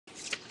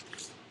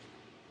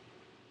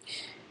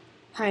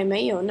还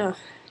没有呢，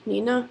你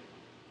呢？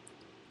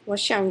我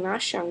想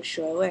上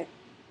学位，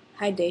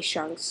还得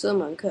上4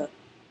门课。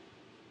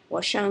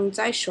我想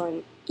再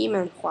选一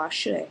门化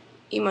学，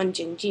一门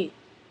经济，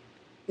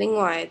另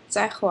外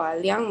再花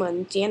2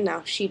门电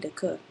脑系的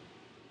课，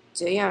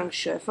这样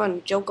学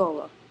分就够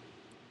了。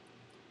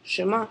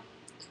是吗？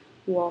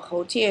我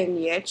后天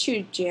也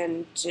去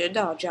见指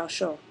导教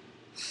授。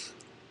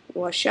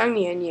我想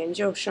念研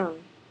究生，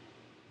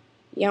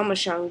要么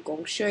上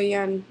工学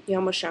院，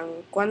要么上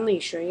管理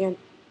学院。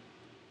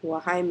我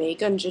还没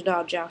跟指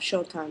导教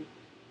授谈。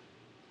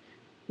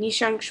你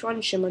想选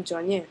什么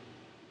专业？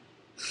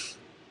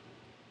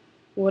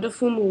我的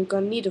父母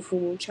跟你的父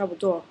母差不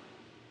多。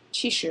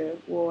其实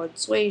我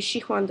最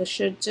喜欢的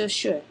是哲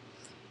学，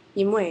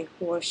因为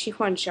我喜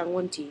欢想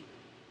问题。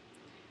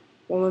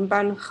我们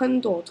班很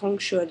多同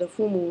学的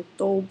父母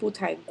都不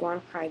太管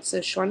孩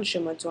子选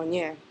什么专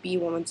业，比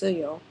我们自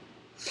由。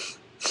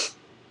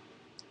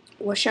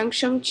我想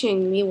申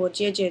请离我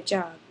姐姐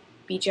家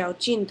比较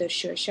近的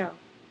学校，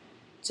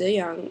这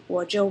样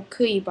我就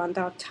可以搬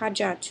到她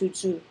家去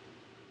住，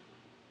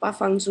把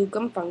房租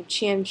跟房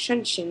钱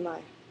省进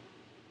来。